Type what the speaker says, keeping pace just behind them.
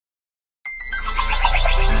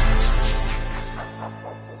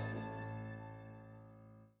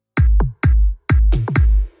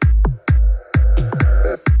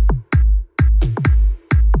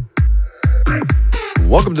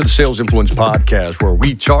to the Sales Influence Podcast, where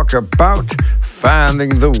we talk about finding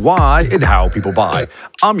the why and how people buy.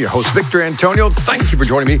 I'm your host, Victor Antonio. Thank you for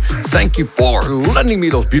joining me. Thank you for lending me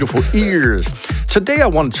those beautiful ears. Today, I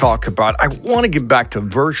want to get back to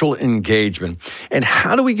virtual engagement. And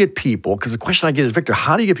how do we get people, because the question I get is, Victor,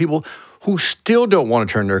 how do you get people who still don't want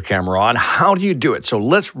to turn their camera on? How do you do it? So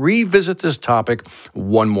let's revisit this topic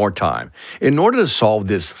one more time. In order to solve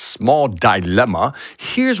this small dilemma,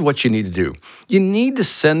 here's what you need to do. You need to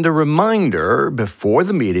send a reminder before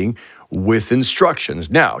the meeting with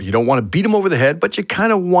instructions. Now, you don't want to beat them over the head, but you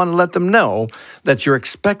kind of want to let them know that you're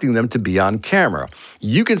expecting them to be on camera.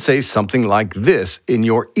 You can say something like this in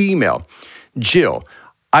your email. Jill,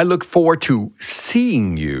 I look forward to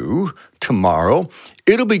seeing you tomorrow.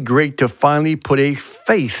 It'll be great to finally put a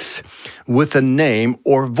face with a name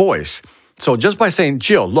or voice. So just by saying,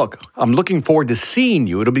 Jill, look, I'm looking forward to seeing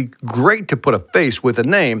you. It'll be great to put a face with a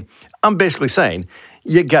name. I'm basically saying,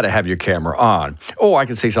 you got to have your camera on. Or I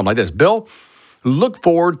can say something like this. Bill, look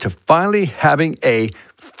forward to finally having a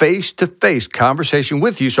face-to-face conversation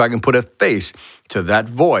with you so I can put a face to that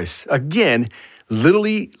voice. Again,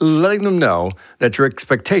 literally letting them know that your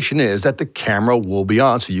expectation is that the camera will be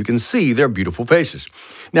on so you can see their beautiful faces.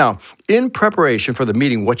 Now, in preparation for the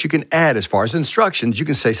meeting, what you can add as far as instructions, you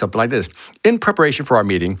can say something like this. In preparation for our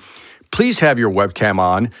meeting, please have your webcam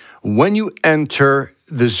on when you enter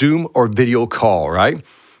the Zoom or video call, right?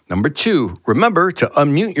 Number 2, remember to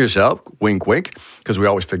unmute yourself, wink, wink, because we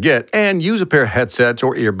always forget, and use a pair of headsets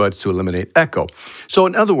or earbuds to eliminate echo. So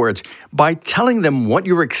in other words, by telling them what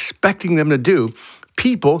you're expecting them to do,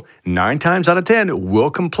 people 9 times out of 10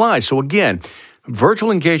 will comply. So again,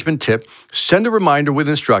 virtual engagement tip, send a reminder with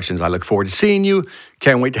instructions. I look forward to seeing you.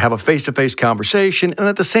 Can't wait to have a face-to-face conversation. And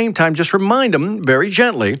at the same time, just remind them very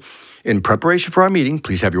gently, in preparation for our meeting,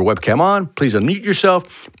 please have your webcam on. Please unmute yourself.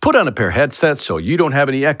 Put on a pair of headsets so you don't have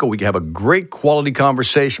any echo. We can have a great quality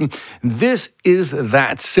conversation. This is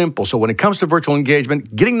that simple. So when it comes to virtual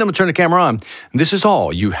engagement, getting them to turn the camera on, this is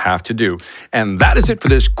all you have to do. And that is it for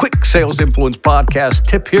this quick Sales Influence Podcast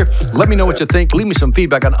tip here. Let me know what you think. Leave me some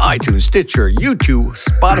feedback on iTunes, Stitcher, YouTube,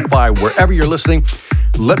 Spotify, wherever you're listening.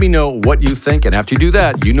 Let me know what you think. And after you do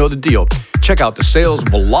that, you know the deal. Check out the Sales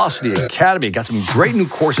Velocity Academy. Got some great new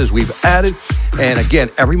courses we've added. And again,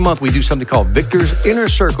 every month we do something called Victor's Inner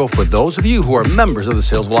Circle for those of you who are members of the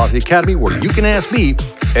Sales Velocity Academy, where you can ask me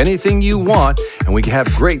anything you want and we can have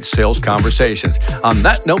great sales conversations. On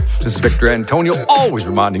that note, this is Victor Antonio, always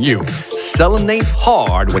reminding you, selling ain't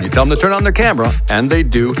hard when you tell them to turn on their camera, and they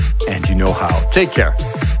do, and you know how. Take care.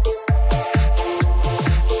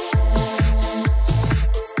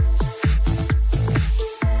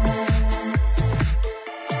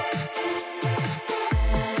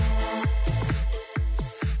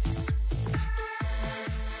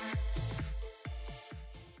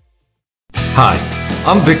 Hi,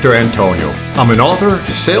 I'm Victor Antonio. I'm an author,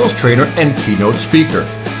 sales trainer, and keynote speaker.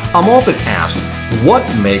 I'm often asked, what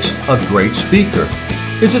makes a great speaker?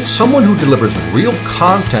 Is it someone who delivers real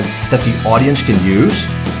content that the audience can use?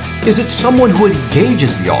 Is it someone who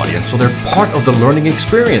engages the audience so they're part of the learning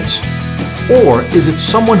experience? Or is it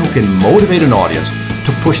someone who can motivate an audience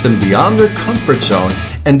to push them beyond their comfort zone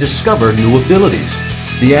and discover new abilities?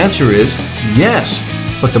 The answer is yes.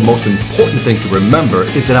 But the most important thing to remember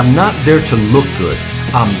is that I'm not there to look good.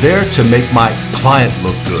 I'm there to make my client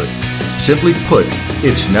look good. Simply put,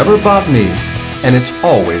 it's never about me, and it's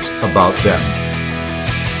always about them.